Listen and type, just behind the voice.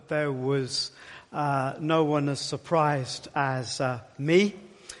there was no one as surprised as me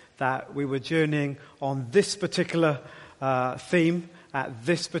that we were journeying on this particular theme at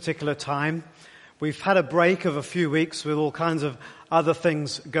this particular time. We've had a break of a few weeks with all kinds of other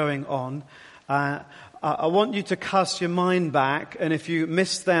things going on. I want you to cast your mind back, and if you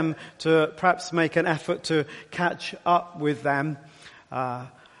missed them, to perhaps make an effort to catch up with them.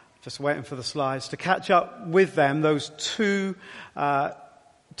 Just waiting for the slides. To catch up with them, those two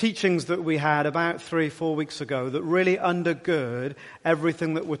teachings that we had about 3-4 weeks ago that really undergird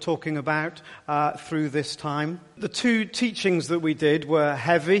everything that we're talking about through this time. The two teachings that we did were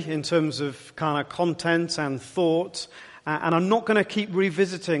heavy in terms of kind of content and thought. And I'm not going to keep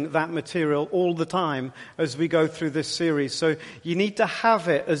revisiting that material all the time as we go through this series. So you need to have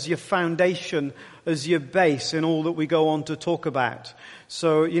it as your foundation, as your base in all that we go on to talk about.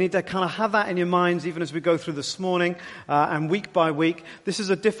 So you need to kind of have that in your minds even as we go through this morning and week by week. This is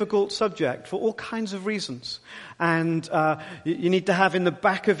a difficult subject for all kinds of reasons. And you need to have in the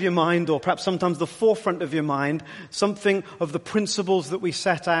back of your mind, or perhaps sometimes the forefront of your mind, something of the principles that we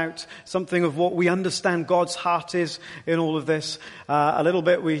set out, something of what we understand God's heart is in all of this. A little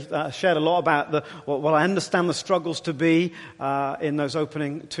bit, we shared a lot about what I understand the struggles to be in those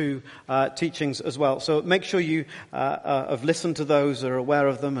opening two teachings as well. So make sure you have listened to those, are aware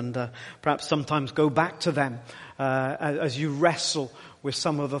of them, and perhaps sometimes go back to them as you wrestle with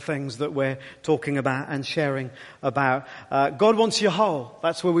some of the things that we're talking about and sharing about. God wants you whole.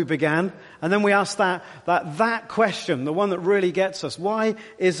 That's where we began. And then we asked that question, the one that really gets us. Why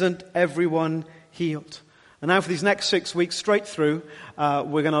isn't everyone healed? And now for these next 6 weeks, straight through,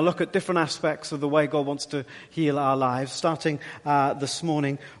 we're going to look at different aspects of the way God wants to heal our lives, starting this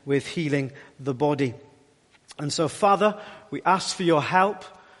morning with healing the body. And so, Father, we ask for your help.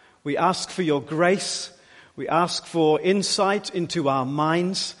 We ask for your grace. We ask for insight into our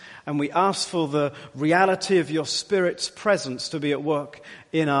minds, and we ask for the reality of your Spirit's presence to be at work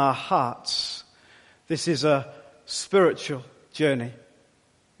in our hearts. This is a spiritual journey.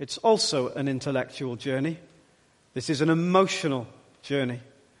 It's also an intellectual journey. This is an emotional journey.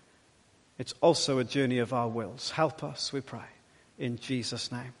 It's also a journey of our wills. Help us, we pray, in Jesus'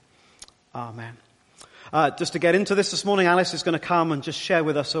 name. Amen. Just to get into this morning, Alice is going to come and just share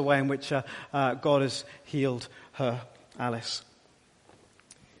with us a way in which God has healed her. Alice.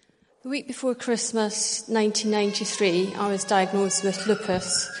 The week before Christmas 1993, I was diagnosed with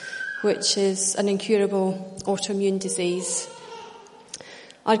lupus, which is an incurable autoimmune disease.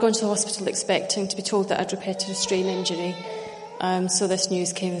 I'd gone to the hospital expecting to be told that I'd repetitive strain injury, so this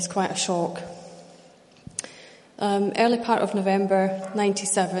news came as quite a shock. Early part of November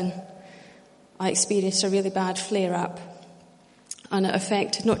 97, I experienced a really bad flare-up, and it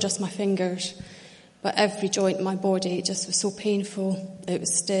affected not just my fingers, but every joint in my body. It just was so painful, it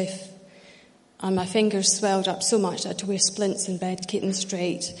was stiff, and my fingers swelled up so much that I had to wear splints in bed to keep them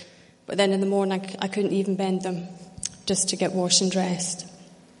straight. But then in the morning I couldn't even bend them just to get washed and dressed.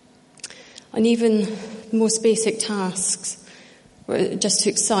 And even the most basic tasks just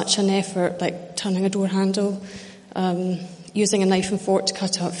took such an effort, like turning a door handle, using a knife and fork to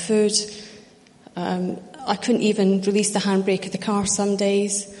cut up food. I couldn't even release the handbrake of the car some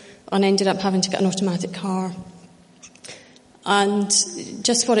days, and ended up having to get an automatic car. And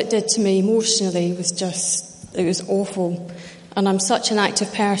just what it did to me emotionally was it was awful. And I'm such an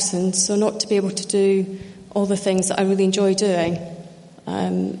active person, so not to be able to do all the things that I really enjoy doing,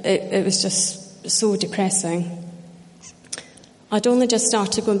 it was just so depressing. I'd only just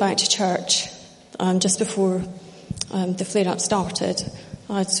started going back to church just before the flare-up started.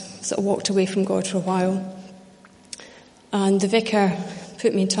 I'd sort of walked away from God for a while. And the vicar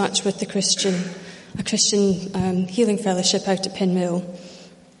put me in touch with a Christian healing fellowship out at Pinmill.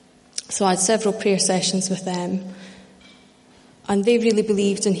 So I had several prayer sessions with them. And they really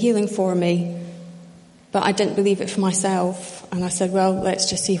believed in healing for me. But I didn't believe it for myself. And I said, well, let's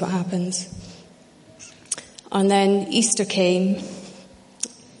just see what happens. And then Easter came.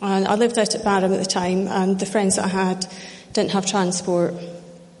 And I lived out at Barham at the time. And the friends that I had didn't have transport.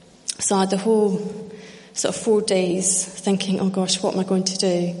 So I had the whole sort of 4 days thinking, oh gosh, what am I going to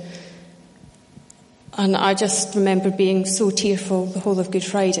do? And I just remember being so tearful the whole of Good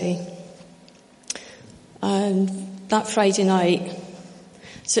Friday. And that Friday night,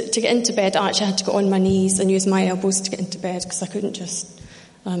 so to get into bed, I actually had to go on my knees and use my elbows to get into bed because I couldn't just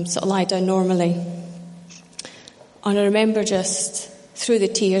sort of lie down normally. And I remember just through the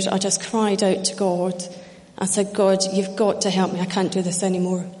tears, I just cried out to God. I said, God, you've got to help me. I can't do this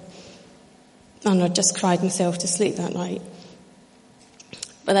anymore. And I just cried myself to sleep that night.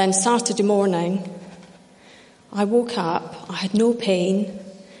 But then Saturday morning, I woke up, I had no pain,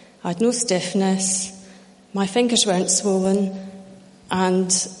 I had no stiffness, my fingers weren't swollen,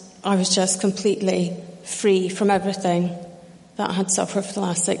 and I was just completely free from everything that I had suffered for the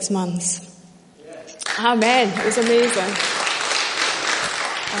last 6 months. Amen. It was amazing.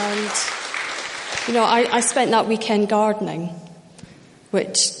 And, I spent that weekend gardening,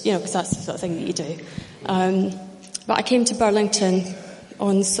 which, because that's the sort of thing that you do. But I came to Burlington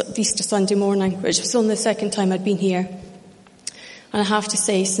on Easter Sunday morning, which was only the second time I'd been here. And I have to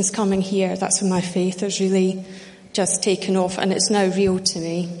say, since coming here, that's when my faith has really just taken off, and it's now real to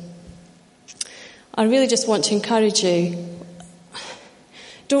me. I really just want to encourage you,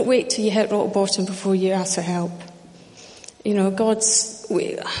 don't wait till you hit rock bottom before you ask for help. We've got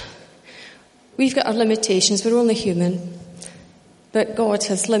our limitations, we're only human, but God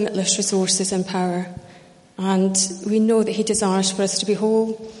has limitless resources and power, and we know that he desires for us to be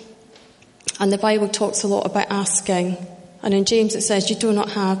whole. And the Bible talks a lot about asking, and in James it says, you do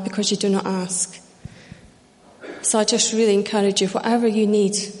not have because you do not ask. So I just really encourage you, whatever you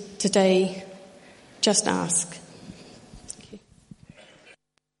need today, just ask.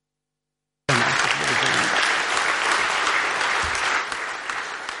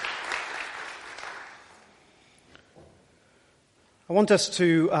 I want us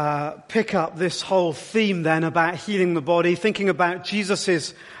to pick up this whole theme then about healing the body, thinking about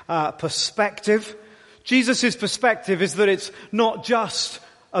Jesus' perspective. Jesus' perspective is that it's not just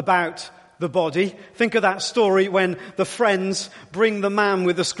about the body. Think of that story when the friends bring the man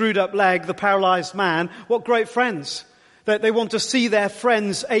with the screwed up leg, the paralyzed man. What great friends. That they want to see their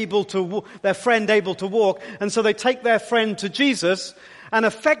friend able to walk, and so they take their friend to Jesus, and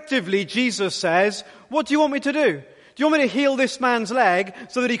effectively Jesus says, what do you want me to do? Do you want me to heal this man's leg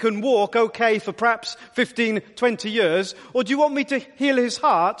so that he can walk okay for perhaps 15, 20 years? Or do you want me to heal his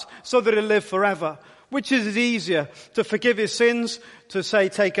heart so that he'll live forever? Which is easier, to forgive his sins, to say,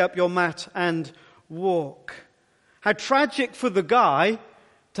 take up your mat and walk? How tragic for the guy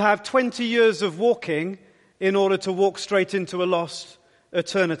to have 20 years of walking in order to walk straight into a lost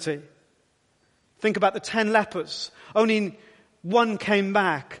eternity. Think about the 10 lepers. Only 1 came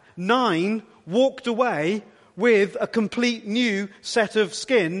back. 9 walked away with a complete new set of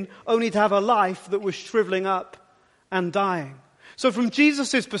skin, only to have a life that was shriveling up and dying. So from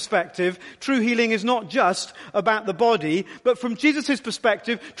Jesus' perspective, true healing is not just about the body, but from Jesus'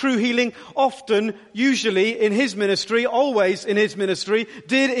 perspective, true healing often, usually in his ministry, always in his ministry,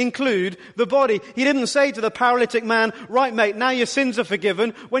 did include the body. He didn't say to the paralytic man, right mate, now your sins are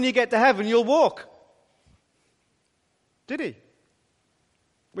forgiven, when you get to heaven you'll walk. Did he?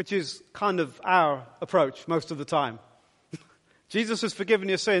 Which is kind of our approach most of the time. Jesus has forgiven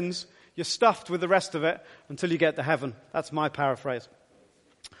your sins, you're stuffed with the rest of it until you get to heaven. That's my paraphrase.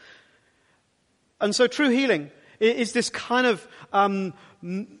 And so true healing is this kind of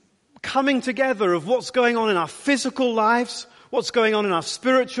coming together of what's going on in our physical lives, what's going on in our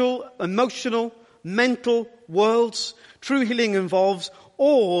spiritual, emotional, mental worlds. True healing involves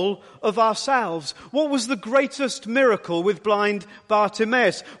all of ourselves. What was the greatest miracle with blind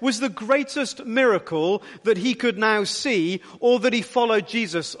Bartimaeus? Was the greatest miracle that he could now see, or that he followed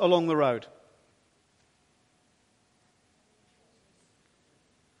Jesus along the road?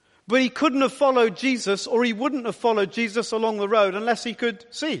 But he couldn't have followed Jesus, or he wouldn't have followed Jesus along the road unless he could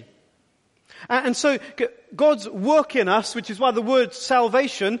see. And so God's work in us, which is why the word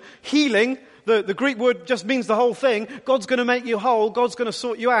salvation, healing, the Greek word just means the whole thing. God's going to make you whole. God's going to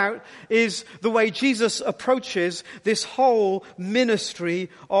sort you out, is the way Jesus approaches this whole ministry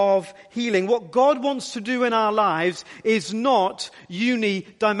of healing. What God wants to do in our lives is not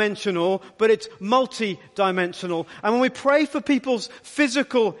unidimensional, but it's multi-dimensional. And when we pray for people's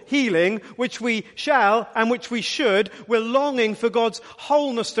physical healing, which we shall and which we should, we're longing for God's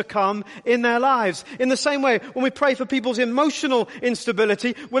wholeness to come in their lives. In the same way, when we pray for people's emotional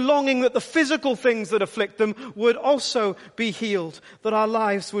instability, we're longing that the physical things that afflict them would also be healed, that our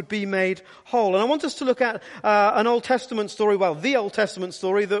lives would be made whole. And I want us to look at an Old Testament story, the Old Testament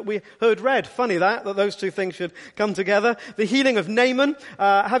story that we heard read. Funny that those two things should come together. The healing of Naaman.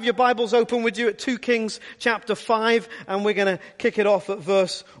 Have your Bibles open with you at 2 Kings chapter 5, and we're going to kick it off at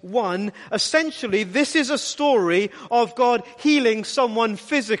verse 1. Essentially, this is a story of God healing someone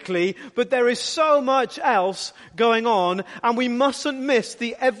physically, but there is so much else going on, and we mustn't miss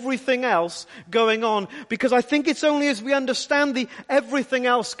the everything else going on, because I think it's only as we understand the everything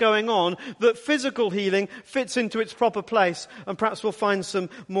else going on that physical healing fits into its proper place, and perhaps we'll find some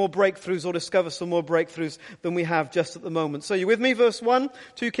more breakthroughs or discover some more breakthroughs than we have just at the moment. So you with me? Verse 1,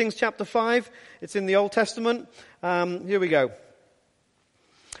 2 Kings chapter 5. It's in the Old Testament. Here we go.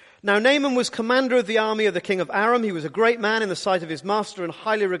 Now Naaman was commander of the army of the king of Aram. He was a great man in the sight of his master and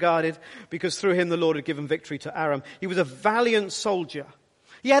highly regarded because through him the Lord had given victory to Aram. He was a valiant soldier.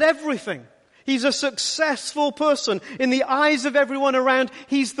 He had everything. He's a successful person. In the eyes of everyone around,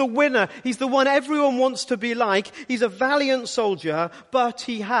 he's the winner. He's the one everyone wants to be like. He's a valiant soldier, but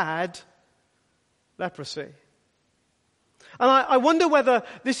he had leprosy. And I wonder whether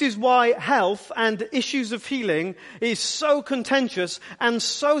this is why health and issues of healing is so contentious and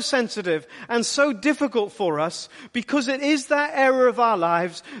so sensitive and so difficult for us, because it is that area of our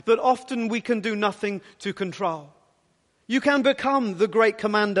lives that often we can do nothing to control. You can become the great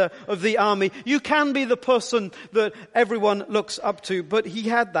commander of the army. You can be the person that everyone looks up to. But he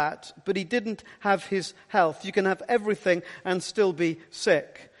had that, but he didn't have his health. You can have everything and still be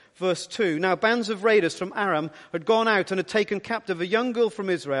sick. Verse 2, now bands of raiders from Aram had gone out and had taken captive a young girl from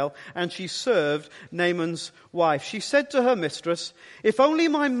Israel, and she served Naaman's wife. She said to her mistress, if only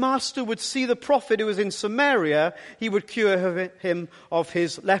my master would see the prophet who is in Samaria, he would cure him of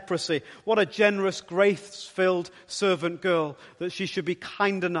his leprosy. What a generous, grace-filled servant girl, that she should be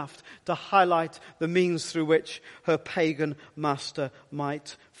kind enough to highlight the means through which her pagan master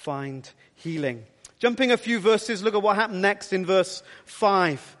might find healing. Jumping a few verses, look at what happened next in verse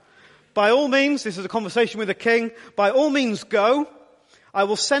 5. By all means, this is a conversation with the king, by all means go. I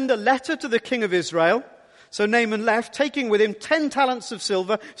will send a letter to the king of Israel. So Naaman left, taking with him 10 talents of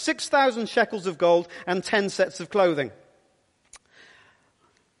silver, 6,000 shekels of gold, and 10 sets of clothing.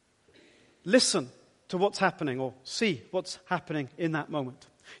 Listen to what's happening, or see what's happening in that moment.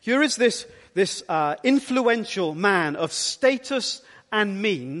 Here is this influential man of status and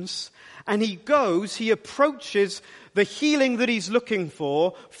means, and he approaches the healing that he's looking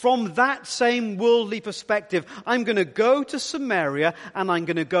for from that same worldly perspective. I'm going to go to Samaria, and I'm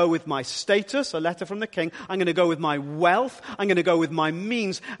going to go with my status, a letter from the king. I'm going to go with my wealth. I'm going to go with my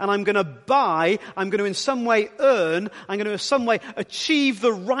means, and I'm going to in some way earn, I'm going to in some way achieve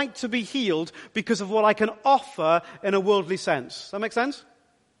the right to be healed because of what I can offer in a worldly sense. Does that make sense?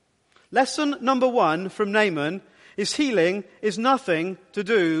 Lesson number 1 from Naaman is healing is nothing to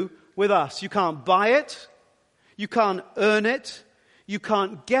do with us. You can't buy it. You can't earn it. You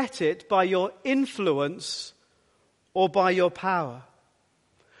can't get it by your influence or by your power.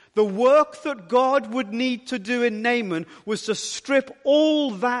 The work that God would need to do in Naaman was to strip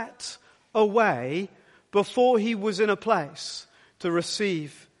all that away before he was in a place to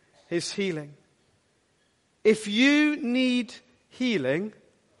receive his healing. If you need healing,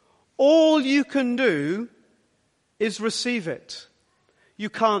 all you can do is receive it.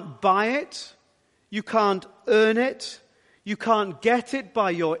 You can't buy it. You can't earn it. You can't get it by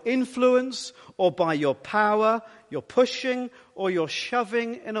your influence or by your power, your pushing or your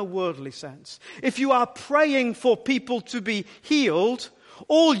shoving in a worldly sense. If you are praying for people to be healed,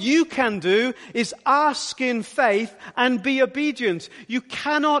 all you can do is ask in faith and be obedient. You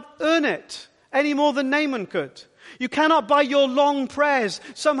cannot earn it any more than Naaman could. You cannot, by your long prayers,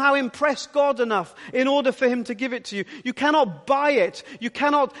 somehow impress God enough in order for him to give it to you. You cannot buy it. You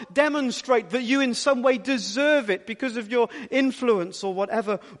cannot demonstrate that you in some way deserve it because of your influence or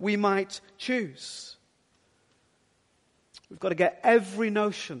whatever we might choose. We've got to get every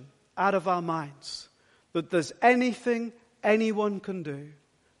notion out of our minds that there's anything anyone can do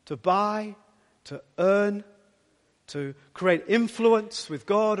to buy, to earn, to create influence with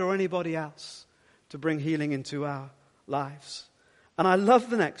God or anybody else to bring healing into our lives. And I love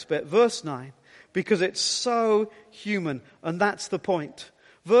the next bit, verse 9, because it's so human, and that's the point.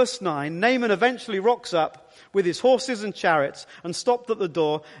 Verse 9, Naaman eventually rocks up with his horses and chariots and stopped at the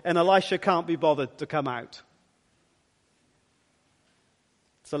door, and Elisha can't be bothered to come out.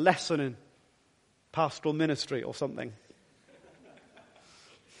 It's a lesson in pastoral ministry or something.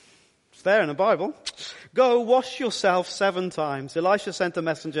 It's there in the Bible. Go wash yourself 7 times. Elisha sent a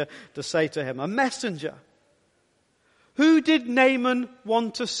messenger to say to him, a messenger. Who did Naaman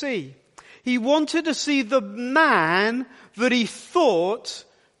want to see? He wanted to see the man that he thought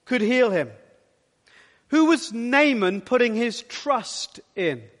could heal him. Who was Naaman putting his trust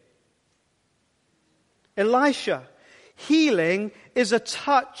in? Elisha. Healing is a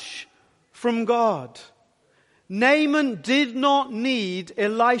touch from God. Naaman did not need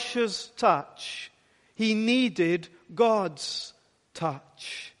Elisha's touch. He needed God's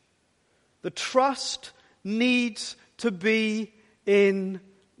touch. The trust needs to be in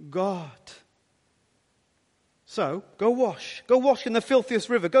God. So, go wash. Go wash in the filthiest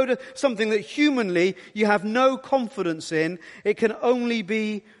river. Go to something that humanly you have no confidence in. It can only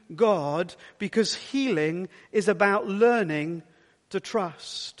be God, because healing is about learning to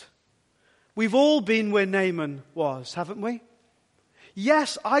trust. We've all been where Naaman was, haven't we?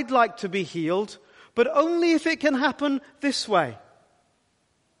 Yes, I'd like to be healed, but only if it can happen this way.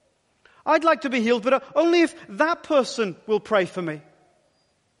 I'd like to be healed, but only if that person will pray for me.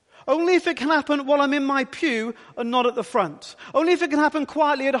 Only if it can happen while I'm in my pew and not at the front. Only if it can happen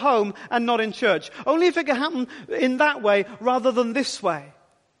quietly at home and not in church. Only if it can happen in that way rather than this way.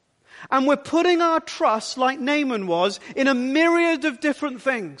 And we're putting our trust, like Naaman was, in a myriad of different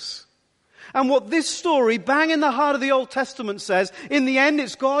things. And what this story, bang in the heart of the Old Testament, says, in the end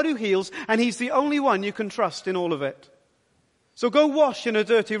it's God who heals, and He's the only one you can trust in all of it. So go wash in a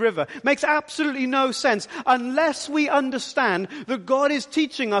dirty river. Makes absolutely no sense unless we understand that God is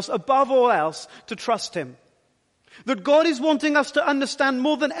teaching us above all else to trust Him. That God is wanting us to understand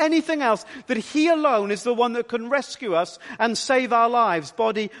more than anything else that He alone is the one that can rescue us and save our lives,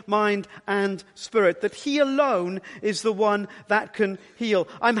 body, mind, and spirit. That He alone is the one that can heal.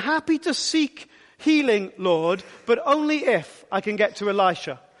 I'm happy to seek healing, Lord, but only if I can get to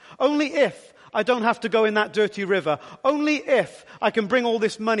Elisha. Only if I don't have to go in that dirty river. Only if I can bring all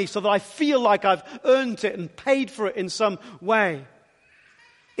this money so that I feel like I've earned it and paid for it in some way.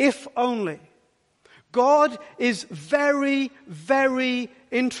 If only. God is very, very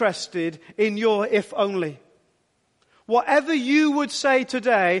interested in your if only. Whatever you would say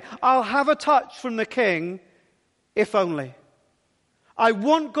today, I'll have a touch from the King, if only. I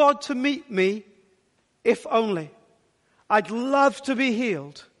want God to meet me, if only. I'd love to be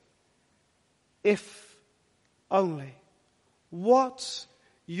healed, if only. What's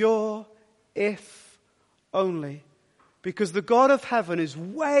your if only? Because the God of heaven is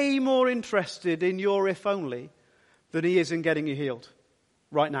way more interested in your if only than He is in getting you healed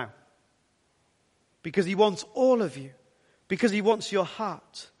right now. Because He wants all of you. Because He wants your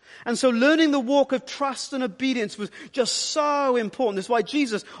heart. And so learning the walk of trust and obedience was just so important. That's why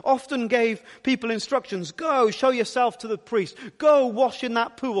Jesus often gave people instructions. Go, show yourself to the priest. Go, wash in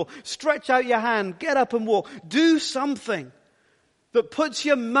that pool. Stretch out your hand. Get up and walk. Do something that puts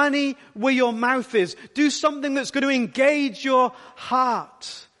your money where your mouth is. Do something that's going to engage your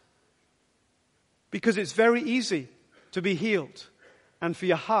heart. Because it's very easy to be healed and for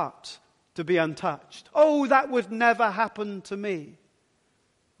your heart to be untouched. Oh, that would never happen to me.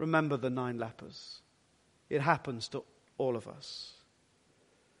 Remember the 9 lepers. It happens to all of us.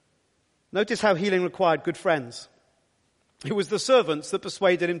 Notice how healing required good friends. It was the servants that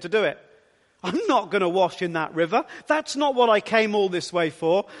persuaded him to do it. I'm not going to wash in that river. That's not what I came all this way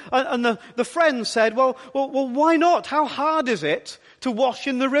for. And the friends said, well, why not? How hard is it to wash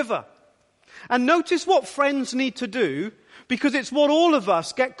in the river? And notice what friends need to do, because it's what all of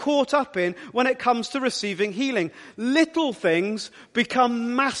us get caught up in when it comes to receiving healing. Little things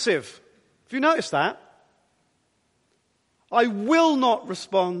become massive. Have you noticed that? I will not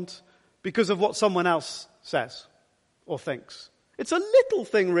respond because of what someone else says or thinks. It's a little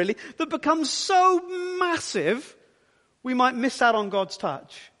thing, really, that becomes so massive, we might miss out on God's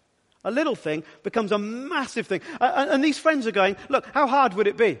touch. A little thing becomes a massive thing. And these friends are going, look, how hard would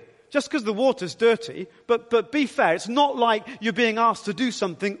it be? Just because the water's dirty, but be fair, it's not like you're being asked to do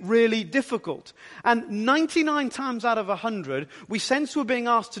something really difficult. And 99 times out of 100, we sense we're being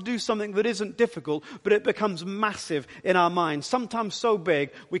asked to do something that isn't difficult, but it becomes massive in our minds. Sometimes so big,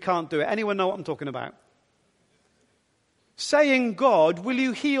 we can't do it. Anyone know what I'm talking about? Saying, God, will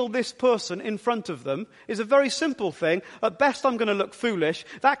you heal this person in front of them, is a very simple thing. At best, I'm going to look foolish.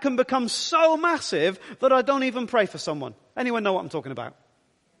 That can become so massive that I don't even pray for someone. Anyone know what I'm talking about?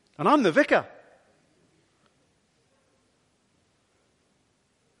 And I'm the vicar.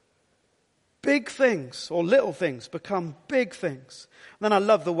 Big things or little things become big things. And then I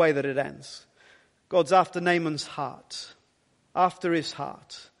love the way that it ends. God's after Naaman's heart. After his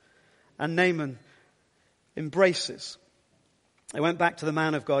heart. And Naaman embraces. They went back to the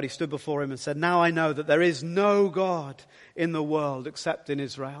man of God. He stood before him and said, now I know that there is no God in the world except in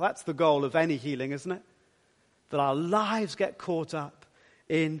Israel. That's the goal of any healing, isn't it? That our lives get caught up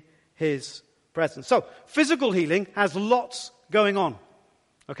in His presence. So, physical healing has lots going on.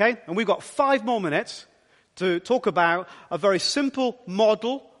 Okay? And we've got 5 more minutes to talk about a very simple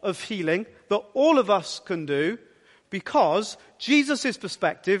model of healing that all of us can do, because Jesus'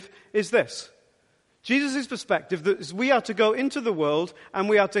 perspective is this. Jesus' perspective that is we are to go into the world and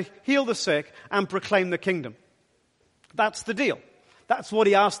we are to heal the sick and proclaim the kingdom. That's the deal. That's what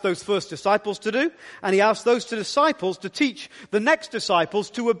He asked those first disciples to do. And He asked those 2 disciples to teach the next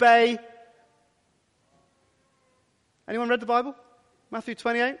disciples to obey. Anyone read the Bible? Matthew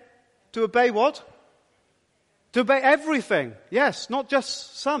 28? To obey what? To obey everything. Yes, not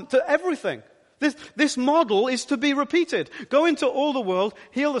just some. To everything. This model is to be repeated. Go into all the world,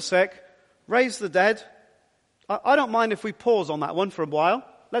 heal the sick, raise the dead. I don't mind if we pause on that one for a while.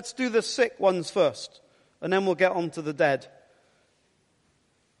 Let's do the sick ones first, and then we'll get on to the dead.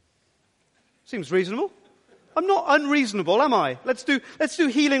 Seems reasonable. I'm not unreasonable, am I? Let's do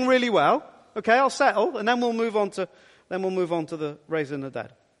healing really well. Okay, I'll settle, and then we'll move on to the raising the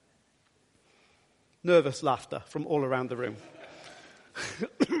dead. Nervous laughter from all around the room.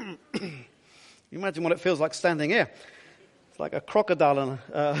 You imagine what it feels like standing here. It's like a crocodile in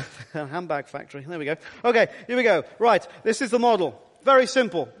a handbag factory. There we go. Okay, here we go. Right, this is the model. Very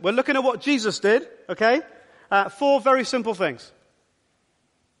simple. We're looking at what Jesus did, okay? 4 very simple things.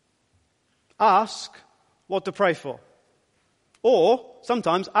 Ask what to pray for. Or,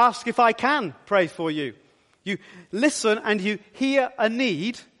 sometimes, ask if I can pray for you. You listen and you hear a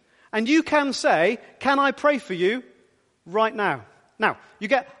need, and you can say, can I pray for you right now? Now, you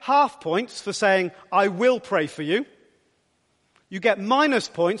get half points for saying, I will pray for you. You get minus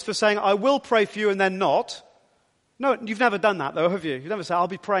points for saying, I will pray for you and then not. No, you've never done that though, have you? You've never said, I'll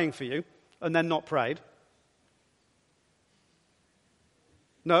be praying for you and then not prayed.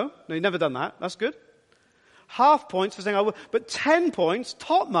 No, you've never done that. That's good. Half points for saying, I will. But 10 points,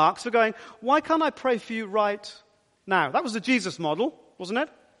 top marks for going, why can't I pray for you right now? That was the Jesus model, wasn't it?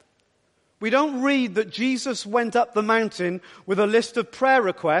 We don't read that Jesus went up the mountain with a list of prayer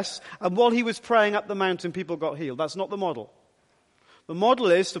requests, and while he was praying up the mountain, people got healed. That's not the model. The model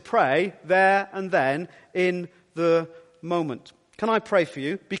is to pray there and then in the moment. Can I pray for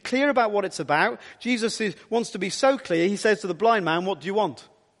you? Be clear about what it's about. Jesus wants to be so clear, he says to the blind man, what do you want?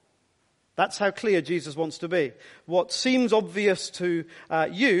 That's how clear Jesus wants to be. What seems obvious to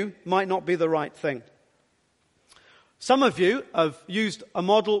you might not be the right thing. Some of you have used a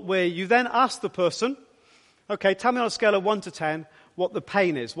model where you then ask the person, okay, tell me on a scale of 1 to 10 what the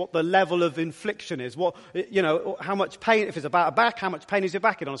pain is, what the level of infliction is, how much pain, if it's about a back, how much pain is your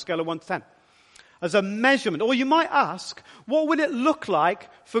back in on a scale of 1 to 10? As a measurement. Or you might ask, what would it look like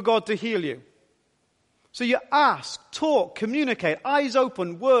for God to heal you? So you ask, talk, communicate, eyes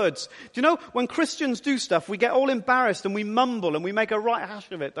open, words. Do you know, when Christians do stuff, we get all embarrassed and we mumble and we make a right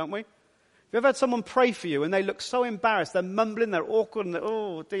hash of it, don't we? Have you ever had someone pray for you and they look so embarrassed, they're mumbling, they're awkward, and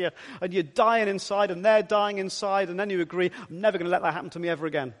oh dear, and you're dying inside and they're dying inside, and then you agree, I'm never going to let that happen to me ever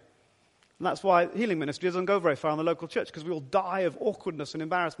again. And that's why healing ministry doesn't go very far in the local church, because we all die of awkwardness and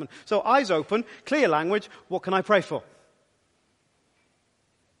embarrassment. So eyes open, clear language, what can I pray for?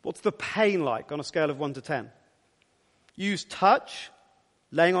 What's the pain like on a scale of 1 to 10? Use touch,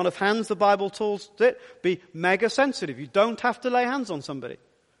 laying on of hands, the Bible tells it. Be mega sensitive. You don't have to lay hands on somebody.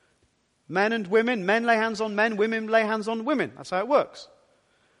 Men and women, men lay hands on men, women lay hands on women. That's how it works.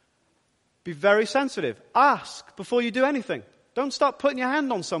 Be very sensitive. Ask before you do anything. Don't start putting your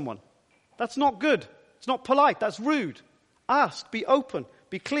hand on someone. That's not good. It's not polite. That's rude. Ask. Be open.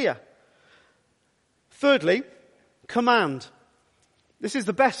 Be clear. Thirdly, command. This is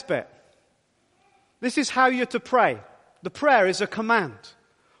the best bit. This is how you're to pray. The prayer is a command.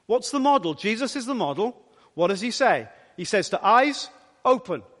 What's the model? Jesus is the model. What does he say? He says to eyes,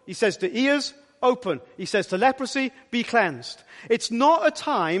 open. He says to ears, open. He says to leprosy, be cleansed. It's not a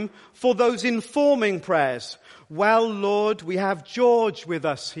time for those informing prayers. Well, Lord, we have George with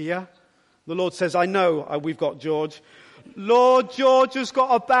us here. The Lord says, I know we've got George. Lord, George has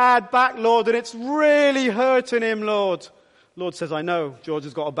got a bad back, Lord, and it's really hurting him, Lord. Lord says, I know George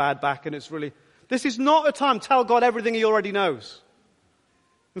has got a bad back, and it's really... This is not a time to tell God everything he already knows.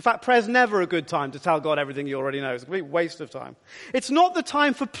 In fact, prayer's never a good time to tell God everything he already knows. It's a complete waste of time. It's not the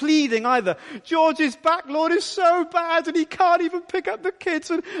time for pleading either. George's back, Lord, is so bad and he can't even pick up the kids.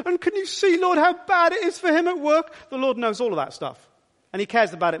 And can you see, Lord, how bad it is for him at work? The Lord knows all of that stuff. And he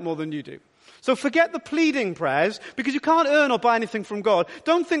cares about it more than you do. So forget the pleading prayers, because you can't earn or buy anything from God.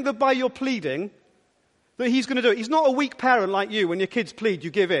 Don't think that by your pleading that he's going to do it. He's not a weak parent like you. When your kids plead,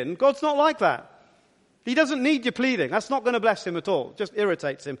 you give in. God's not like that. He doesn't need your pleading. That's not going to bless him at all. It just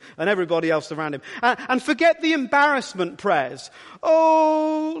irritates him and everybody else around him. And forget the embarrassment prayers.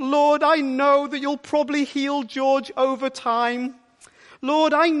 Oh, Lord, I know that you'll probably heal George over time.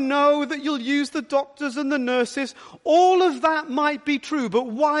 Lord, I know that you'll use the doctors and the nurses. All of that might be true, but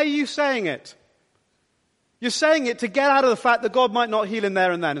why are you saying it? You're saying it to get out of the fact that God might not heal him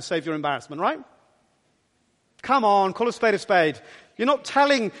there and then and save your embarrassment, right? Come on, call a spade a spade. You're not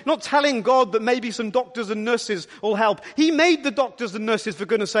telling God that maybe some doctors and nurses will help. He made the doctors and nurses, for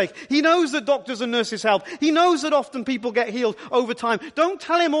goodness sake. He knows that doctors and nurses help. He knows that often people get healed over time. Don't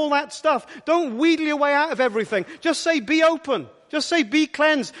tell him all that stuff. Don't wheedle your way out of everything. Just say be open. Just say be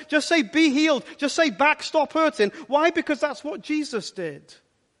cleansed. Just say be healed. Just say back stop hurting. Why? Because that's what Jesus did.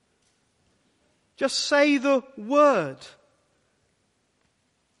 Just say the word.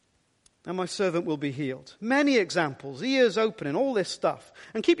 and my servant will be healed. Many examples, ears opening, all this stuff.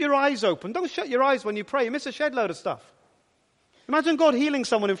 And keep your eyes open. Don't shut your eyes when you pray. You miss a shed load of stuff. Imagine God healing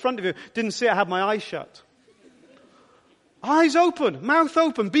someone in front of you. Didn't see I had my eyes shut. Eyes open, mouth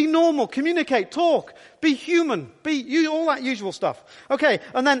open, be normal, communicate, talk, be human, all that usual stuff. Okay,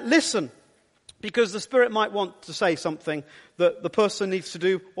 and then listen, because the Spirit might want to say something that the person needs to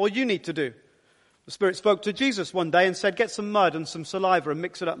do or you need to do. The Spirit spoke to Jesus one day and said, get some mud and some saliva and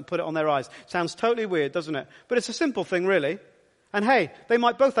mix it up and put it on their eyes. Sounds totally weird, doesn't it? But it's a simple thing, really. And hey, they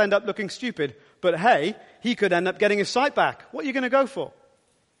might both end up looking stupid, but hey, he could end up getting his sight back. What are you going to go for?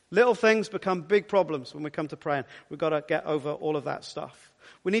 Little things become big problems when we come to praying. We've got to get over all of that stuff.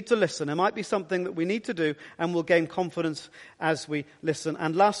 We need to listen. It might be something that we need to do, and we'll gain confidence as we listen.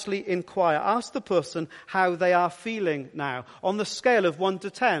 And lastly, inquire. Ask the person how they are feeling now. On the scale of 1 to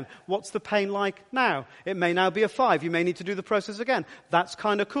 10, what's the pain like now? It may now be a 5. You may need to do the process again. That's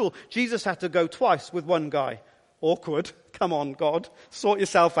kind of cool. Jesus had to go twice with one guy. Awkward. Come on, God. Sort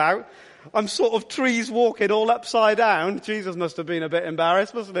yourself out. I'm sort of trees walking all upside down. Jesus must have been a bit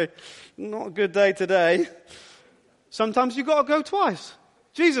embarrassed, mustn't he? Not a good day today. Sometimes you've got to go twice.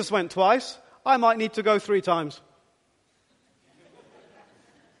 Jesus went twice. I might need to go 3 times.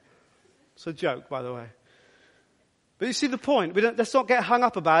 It's a joke, by the way. But you see the point. Let's not get hung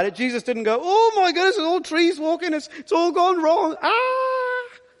up about it. Jesus didn't go, oh my goodness, it's all trees walking. It's all gone wrong.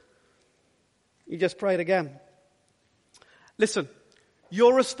 He just prayed again. Listen.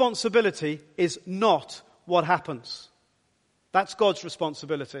 Your responsibility is not what happens. That's God's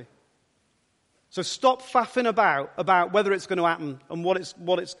responsibility. So stop faffing about whether it's going to happen and what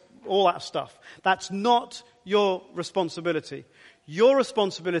it's all that stuff. That's not your responsibility. Your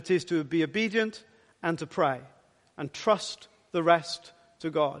responsibility is to be obedient and to pray and trust the rest to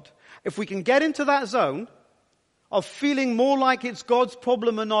God. If we can get into that zone of feeling more like it's God's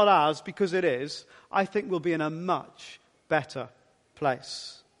problem and not ours, because it is, I think we'll be in a much better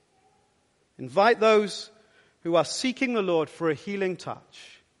place. Invite those who are seeking the Lord for a healing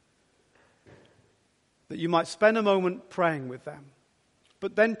touch, that you might spend a moment praying with them,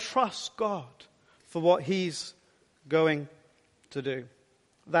 but then trust God for what He's going to do.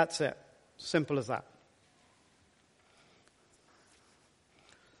 That's it. Simple as that.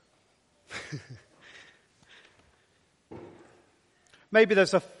 Maybe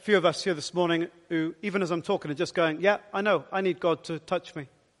there's a few of us here this morning who, even as I'm talking, are just going, yeah, I know, I need God to touch me.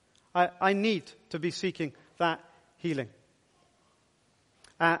 I need to be seeking that healing.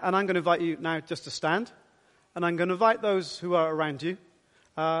 And I'm going to invite you now just to stand. And I'm going to invite those who are around you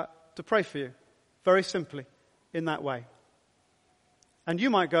to pray for you, very simply, in that way. And you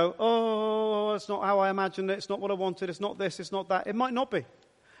might go, oh, it's not how I imagined it, it's not what I wanted, it's not this, it's not that. It might not be.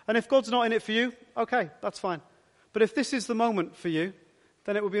 And if God's not in it for you, okay, that's fine. But if this is the moment for you,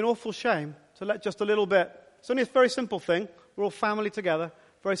 then it would be an awful shame to let just a little bit. It's only a very simple thing. We're all family together.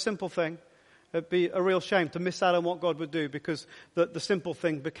 Very simple thing. It'd be a real shame to miss out on what God would do because the simple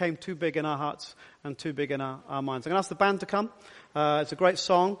thing became too big in our hearts and too big in our minds. I'm going to ask the band to come. It's a great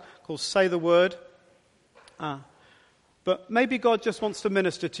song called Say the Word. But maybe God just wants to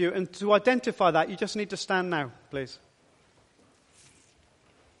minister to you. And to identify that, you just need to stand now, please.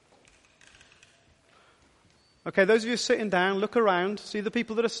 Okay, those of you sitting down, look around, see the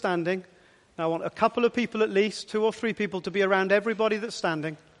people that are standing. Now I want a couple of people at least, 2 or 3 people to be around everybody that's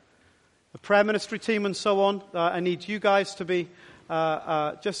standing. The prayer ministry team and so on. I need you guys to be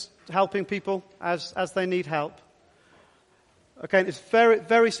just helping people as they need help. Okay, it's very,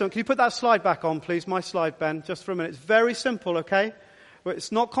 very simple. Can you put that slide back on, please? My slide, Ben, just for a minute. It's very simple, okay?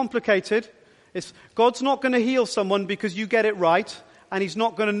 It's not complicated. God's not going to heal someone because you get it right, and He's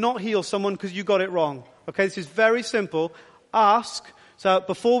not going to not heal someone because you got it wrong. Okay, this is very simple. Ask. So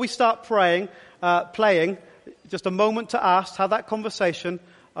before we start playing, just a moment to ask, have that conversation,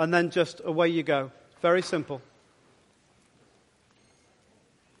 and then just away you go. Very simple.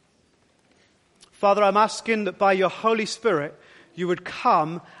 Father, I'm asking that by your Holy Spirit, you would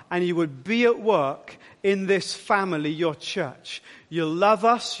come and you would be at work in this family, your church. You love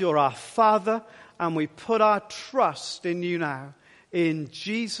us, you're our Father, and we put our trust in you now. In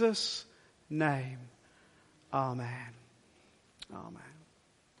Jesus' name. Amen. Amen.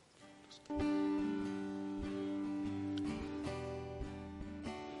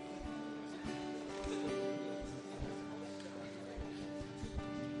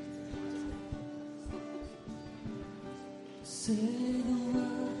 Say the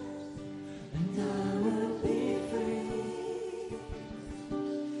word and I will be free.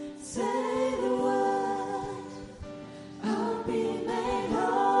 Say the word, I'll be made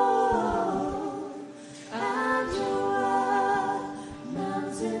whole. And your word,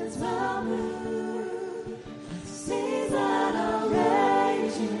 mountains will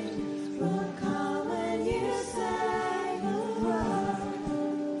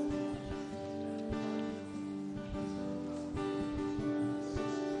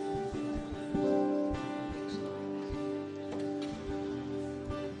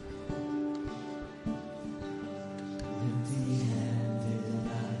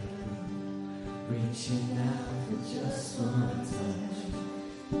reaching out for just one touch.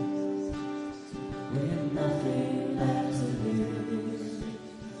 With nothing left to lose,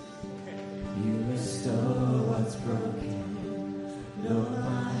 you restore what's broken. Lord,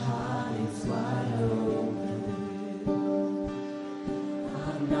 my heart is wide open.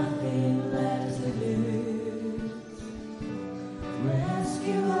 I've nothing left to lose.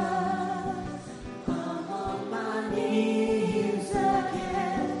 Rescuer, I'm on my knees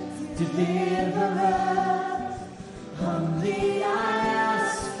again. Deliverer, humbly I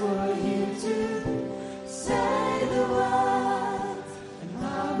ask for you to say the word, and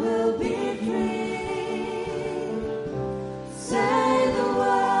I will be free. Say the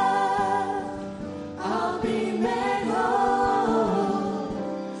word, I'll be made whole.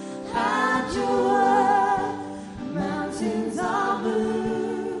 At your word, mountains are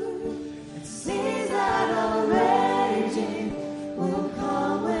moved, and seas that are raging will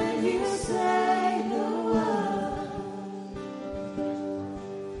come when you say the word.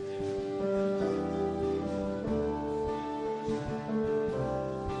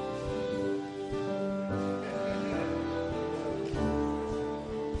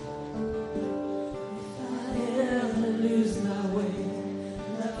 If I ever lose my way,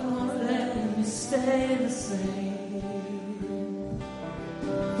 that won't let me stay the same.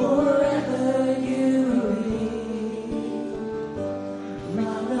 Forever you reign,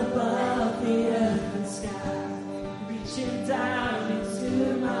 right above the earth and sky, reaching down into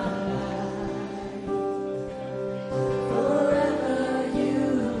my life. Forever you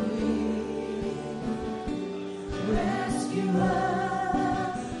reign, rescuer.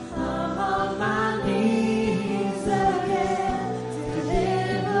 I'm on my knees again,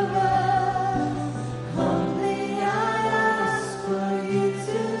 deliverer. Humbly I ask for you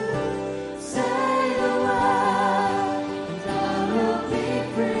to say the word, and I will be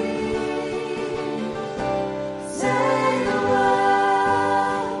free. Say the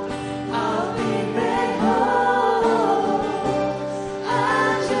word, I'll be made whole.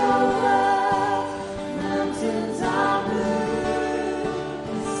 At your word, mountains are moved,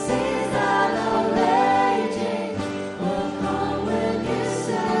 seas that are raging will come when you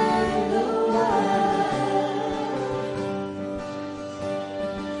say the word.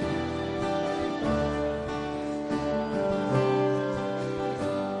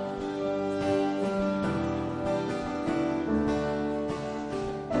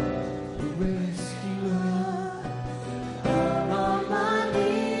 Rescuer, I'm on my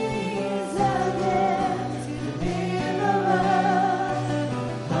knees again, deliverer.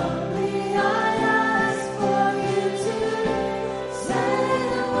 Humbly I ask for you to say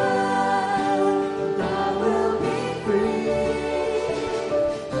the word, and I will be free.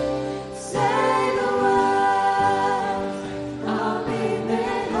 Say the word, I'll be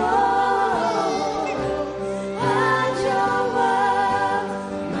made whole. At your word,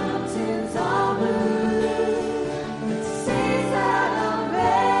 mountains are moved, and seas that are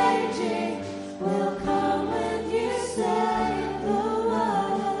raging will come when you say the word.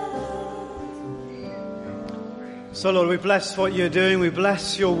 So, Lord, we bless what you're doing. We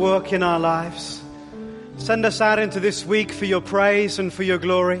bless your work in our lives. Send us out into this week for your praise and for your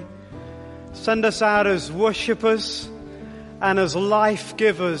glory. Send us out as worshippers and as life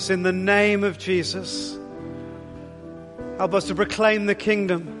givers in the name of Jesus. Help us to proclaim the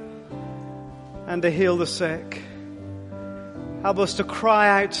kingdom and to heal the sick. Help us to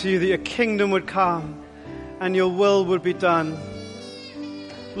cry out to you that your kingdom would come and your will would be done.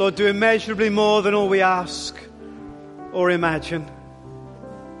 Lord, do immeasurably more than all we ask or imagine.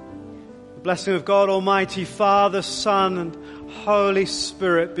 The blessing of God Almighty, Father, Son, and Holy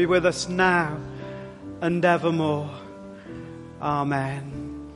Spirit be with us now and evermore. Amen.